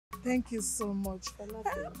Thank you so much.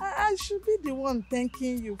 I should be the one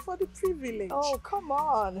thanking you for the privilege. Oh, come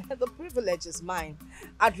on. The privilege is mine.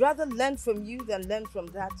 I'd rather learn from you than learn from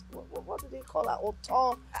that. What do they call her?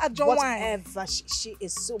 Oto? Whatever. She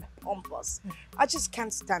is so pompous. I just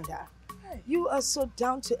can't stand her. You are so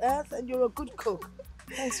down to earth and you're a good cook.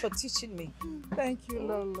 Thanks for teaching me. Thank you,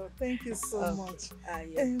 Lolo. Thank you so much.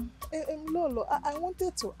 Lolo, I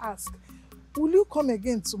wanted to ask, will you come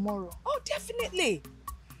again tomorrow? Oh, definitely.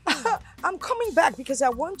 I'm coming back because I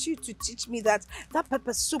want you to teach me that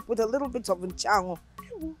pepper soup with a little bit of nchango.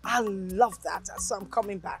 I love that, so I'm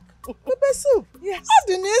coming back. Pepper soup? Yes.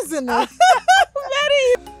 Very.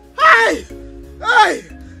 Hey! Hey!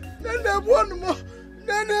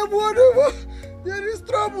 There is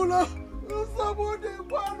trouble. Somebody,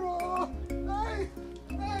 hey!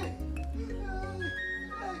 Hey!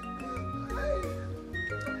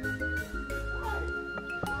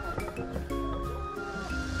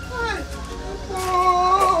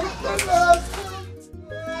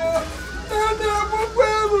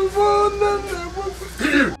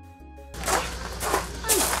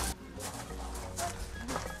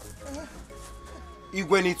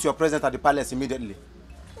 Igwe needs your presence at the palace immediately.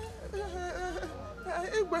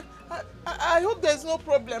 I hope there's no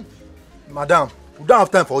problem. Madam, we don't have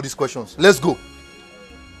time for all these questions. Let's go.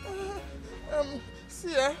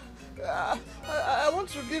 See, I want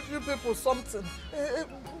to give you people something. A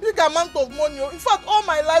big amount of money. In fact, all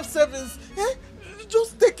my life savings.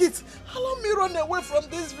 Just take it. Allow me run away from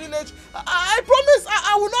this village. I promise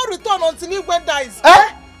I will not return until Igwe dies.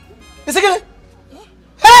 Eh? Is it good?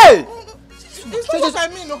 Hey! It's not what I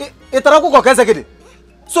mean.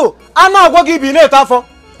 So, I'm not going to give you a for.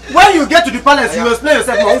 When you get to the palace, you explain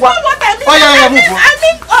yourself. It's not what I mean.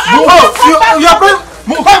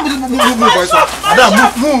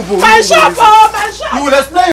 Move. You will explain